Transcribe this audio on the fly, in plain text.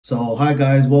So hi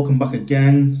guys, welcome back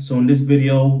again. So in this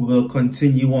video, we're going to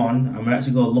continue on and we're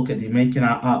actually going to look at making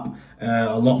our app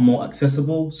a lot more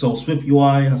accessible. So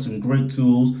SwiftUI has some great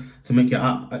tools to make your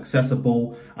app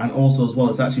accessible, and also as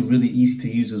well, it's actually really easy to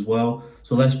use as well.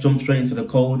 So let's jump straight into the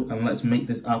code and let's make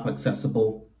this app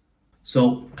accessible.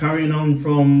 So carrying on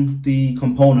from the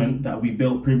component that we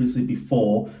built previously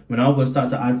before, we're now going to start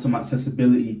to add some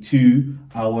accessibility to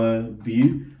our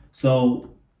view. So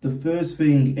the first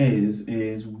thing is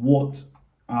what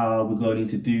we're going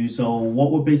to do. So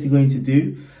what we're basically going to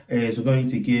do is we're going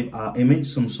to give our image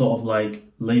some sort of like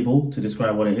label to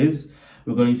describe what it is.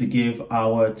 We're going to give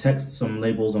our text some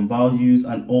labels and values,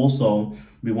 and also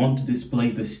we want to display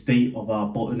the state of our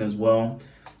button as well.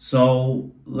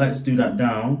 So let's do that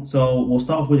down. So we'll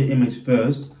start off with the image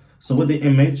first. So with the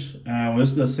image, we're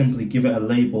just going to simply give it a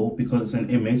label because it's an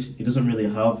image. It doesn't really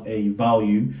have a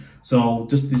value. So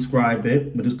just to describe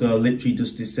it, we're just going to literally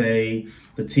just to say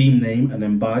the team name and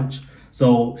then badge.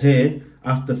 So here,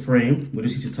 after frame, we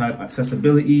just need to type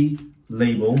accessibility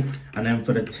label. And then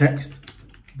for the text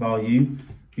value,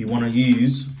 we want to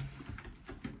use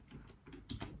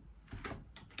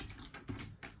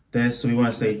this. So we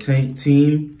want to say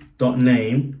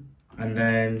team.name and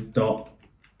then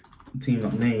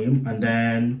team.name, and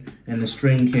then in the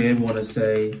string here we want to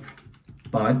say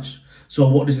badge. So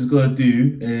what this is going to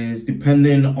do is,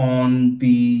 depending on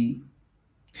the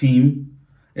team,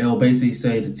 it'll basically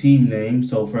say the team name.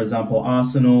 So for example,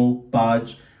 Arsenal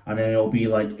badge, and then it'll be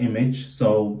like image,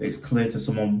 so it's clear to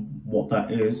someone what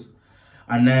that is.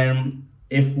 And then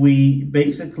if we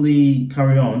basically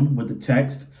carry on with the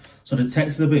text, so the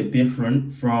text is a bit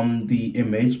different from the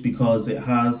image because it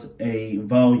has a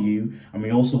value, and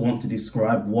we also want to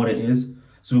describe what it is.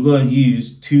 So we're going to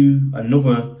use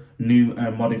another new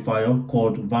modifier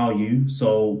called value,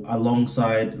 so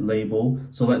alongside label.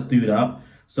 So let's do that.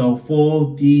 So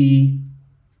for the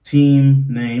team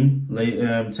name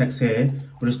text here,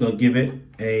 we're just going to give it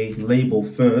a label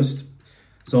first.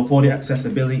 So for the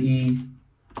accessibility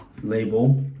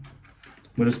label,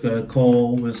 we're just going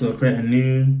to create a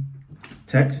new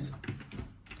text,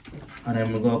 and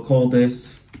then we're going to call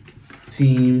this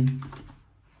team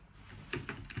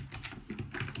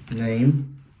name.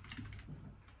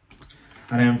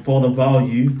 And then for the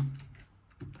value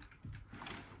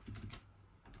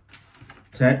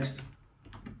text,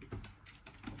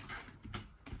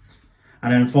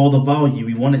 and then for the value,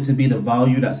 we want it to be the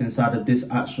value that's inside of this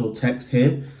actual text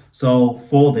here. So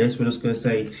for this, we're just going to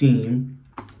say team.name.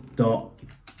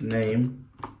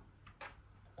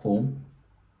 Cool.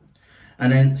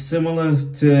 And then similar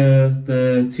to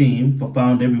the team for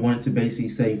founded, we want it to basically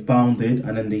say founded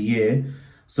and then the year.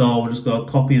 So we're just going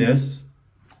to copy this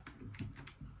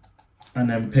and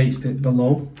then paste it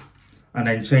below, and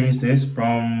then change this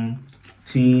from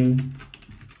team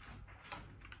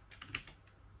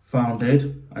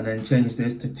founded, and then change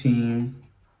this to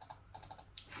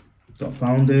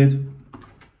team.founded.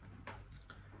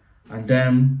 And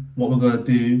then what we're going to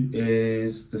do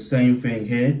is the same thing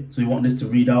here. So we want this to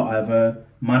read out either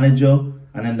manager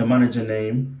and then the manager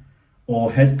name,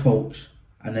 or head coach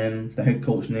and then the head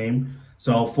coach name.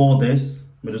 So for this,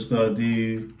 we're just going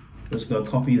to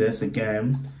copy this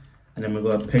again, and then we're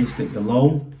going to paste it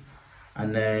below.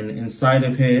 And then inside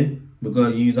of here, we're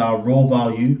going to use our raw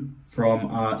value from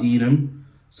our enum.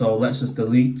 So let's just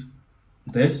delete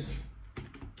this.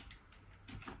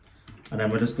 And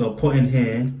then we're just going to put in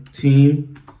here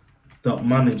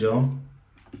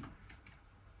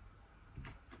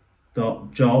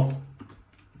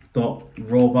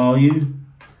team.manager.job.raw value.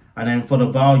 And then for the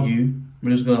value,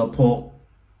 we're just going to put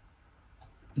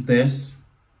this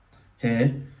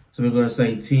here. So we're going to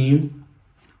say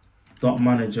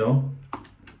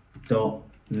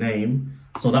team.manager.name.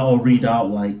 So that will read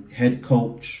out like head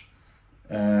coach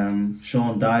Sean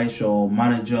Dyche, or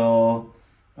manager,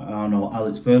 I don't know,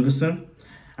 Alex Ferguson.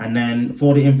 And then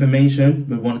for the information,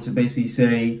 we want it to basically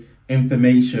say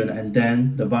information and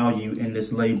then the value in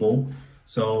this label.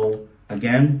 So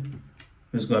again,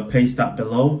 we're just going to paste that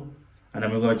below, and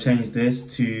then we're going to change this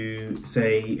to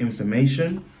say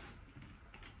information.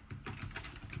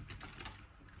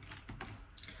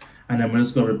 And then we're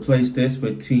just going to replace this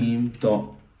with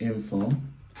team.info.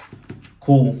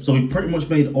 Cool. So we pretty much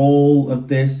made all of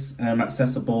this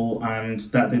accessible, and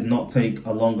that did not take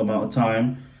a long amount of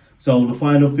time. So the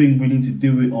final thing we need to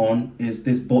do it on is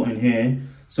this button here.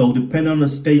 So depending on the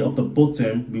state of the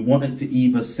button, we want it to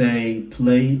either say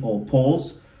play or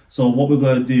pause. So what we're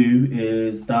going to do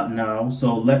is that now.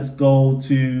 So let's go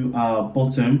to our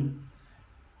button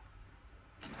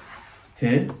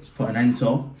here. Let's put an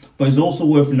enter. But it's also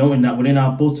worth noting that within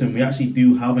our button, we actually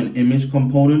do have an image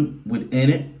component within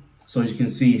it. So as you can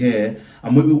see here,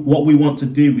 and what we want to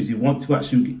do is we want to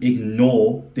actually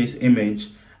ignore this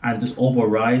image and just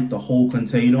override the whole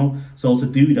container. So to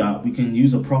do that, we can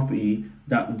use a property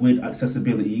that with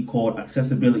accessibility called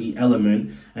accessibility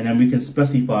element, and then we can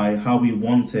specify how we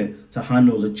want it to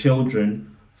handle the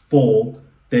children for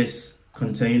this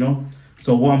container.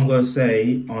 So what I'm going to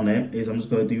say on it is I'm just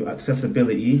going to do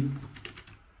accessibility,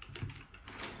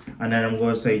 and then I'm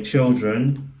going to say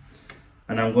children,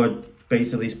 and I'm going to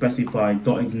basically specify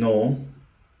 .ignore.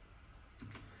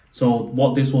 So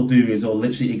what this will do is it'll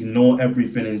literally ignore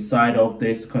everything inside of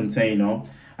this container.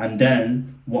 And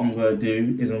then what I'm going to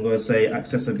do is I'm going to say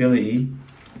accessibility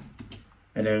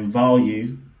and then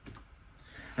value,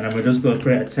 and then we're just going to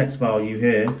create a text value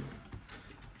here.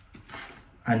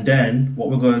 And then what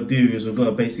we're going to do is we're going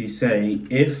to basically say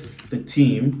if the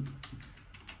team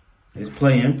is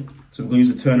playing, so we're going to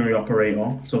use the ternary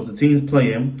operator. So if the team is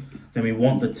playing, then we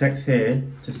want the text here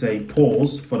to say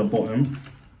pause for the button,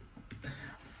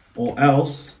 or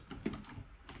else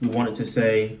we want it to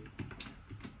say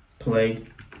play.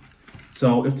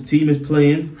 So if the team is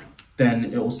playing, then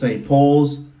it will say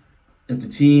pause. If the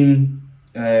team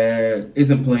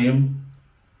isn't playing,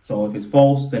 so if it's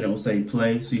false, then it will say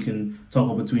play. So you can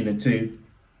toggle between the two.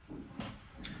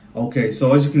 Okay,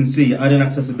 so as you can see, adding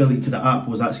accessibility to the app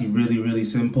was actually really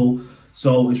simple.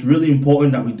 So it's really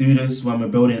important that we do this when we're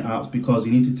building apps, because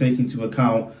you need to take into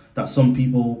account that some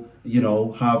people, you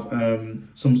know, have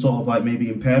some sort of like maybe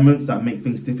impairments that make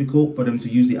things difficult for them to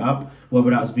use the app, whether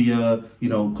that's via, you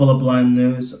know, color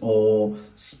blindness or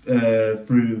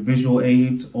through visual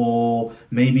aids, or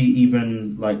maybe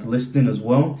even like listening as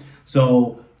well.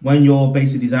 So when you're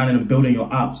basically designing and building your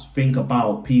apps, think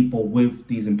about people with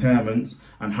these impairments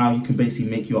and how you can basically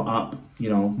make your app, you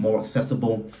know, more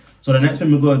accessible. So the next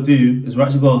thing we're going to do is we're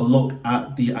actually going to look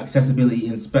at the accessibility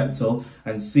inspector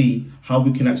and see how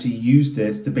we can actually use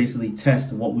this to basically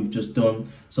test what we've just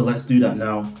done. So let's do that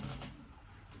now.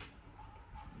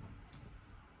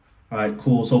 All right,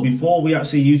 cool. So before we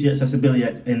actually use the accessibility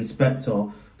inspector,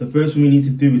 the first thing we need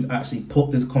to do is actually put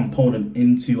this component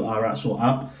into our actual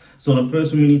app. So the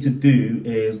first thing we need to do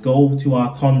is go to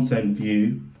our content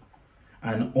view,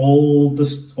 and all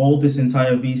this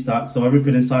entire VStack, so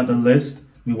everything inside the list,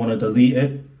 we want to delete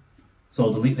it.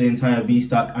 So delete the entire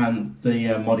VStack and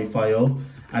the modifier,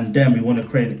 and then we want to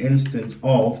create an instance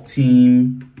of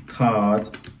team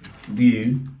card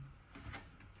view,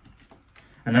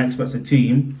 and that expects a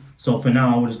team. So for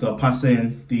now, we're just going to pass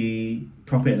in the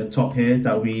property at the top here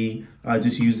that we are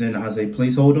just using as a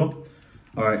placeholder.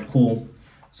 All right, cool.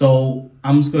 So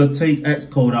I'm just going to take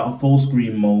Xcode out of full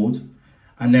screen mode.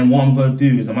 And then what I'm going to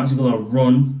do is I'm actually going to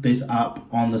run this app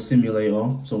on the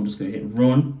simulator. So I'm just going to hit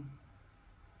run.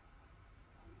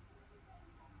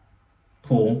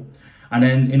 Cool. And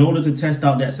then in order to test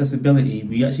out the accessibility,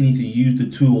 we actually need to use the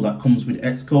tool that comes with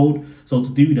Xcode. So to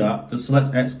do that, just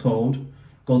select Xcode,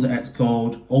 go to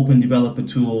Xcode, open developer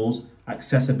tools,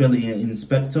 accessibility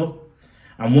inspector.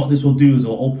 And what this will do is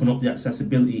it'll open up the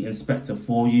accessibility inspector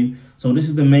for you. So this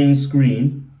is the main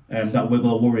screen that we're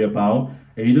going to worry about.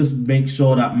 If you just make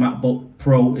sure that MacBook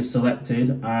Pro is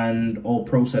selected and all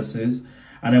processes,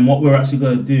 and then what we're actually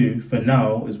going to do for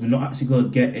now is we're not actually going to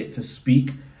get it to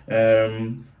speak.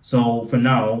 So for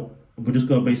now, we're just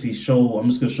going to basically I'm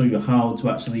just going to show you how to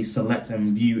actually select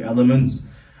and view elements,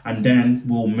 and then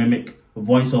we'll mimic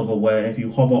voiceover where if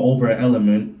you hover over an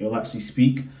element, it'll actually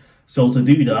speak. So to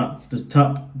do that, just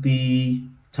tap the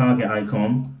target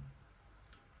icon,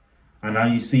 and now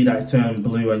you see that it's turned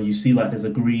blue, and you see like there's a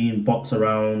green box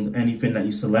around anything that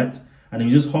you select. And if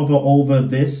you just hover over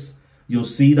this, you'll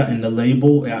see that in the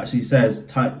label, it actually says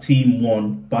Team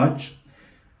 1 badge.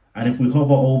 And if we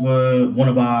hover over one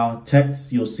of our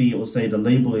texts, you'll see it will say the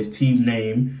label is team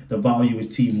name, the value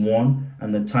is team 1,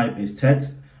 and the type is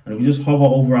text. And if we just hover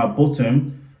over our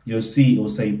button, you'll see it will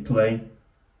say play.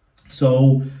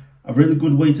 So a really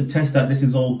good way to test that this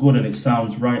is all good and it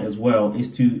sounds right as well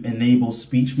is to enable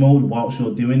speech mode whilst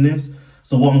you're doing this.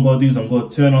 So what I'm going to do is I'm going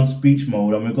to turn on speech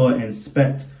mode, and we're going to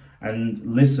inspect and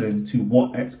listen to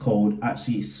what Xcode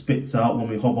actually spits out when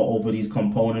we hover over these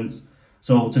components.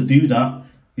 So to do that,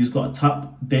 you just got to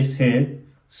tap this here,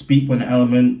 speak on the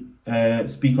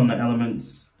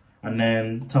elements, and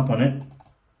then tap on it.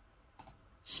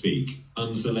 Speak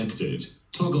unselected.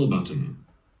 Toggle button.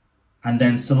 And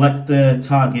then select the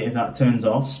target if that turns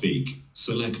off. Speak.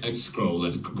 Select X scroll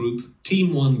at group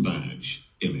Team 1 badge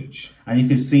image. And you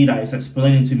can see that it's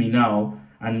explaining to me now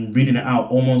and reading it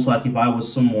out almost like if I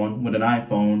was someone with an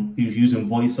iPhone who's using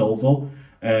voiceover,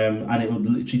 and it would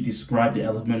literally describe the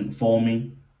element for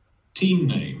me. Team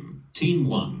name, Team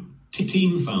 1.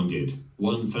 Team founded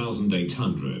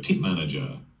 1800. Team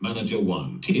manager. Manager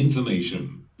 1.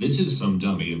 Information. This is some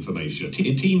dummy information.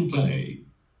 Team play.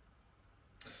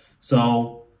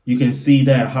 So you can see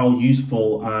there how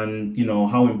useful and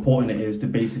how important it is to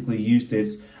basically use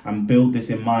this and build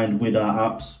this in mind with our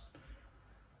apps.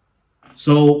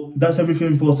 So that's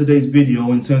everything for today's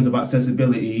video in terms of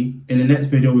accessibility. In the next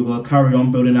video, we're going to carry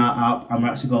on building our app, and we're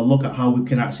actually going to look at how we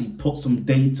can actually put some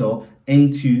data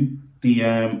into the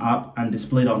app and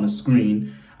display that on the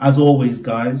screen. As always,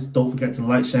 guys, don't forget to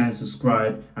like, share and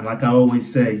subscribe. And like I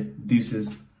always say,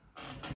 deuces.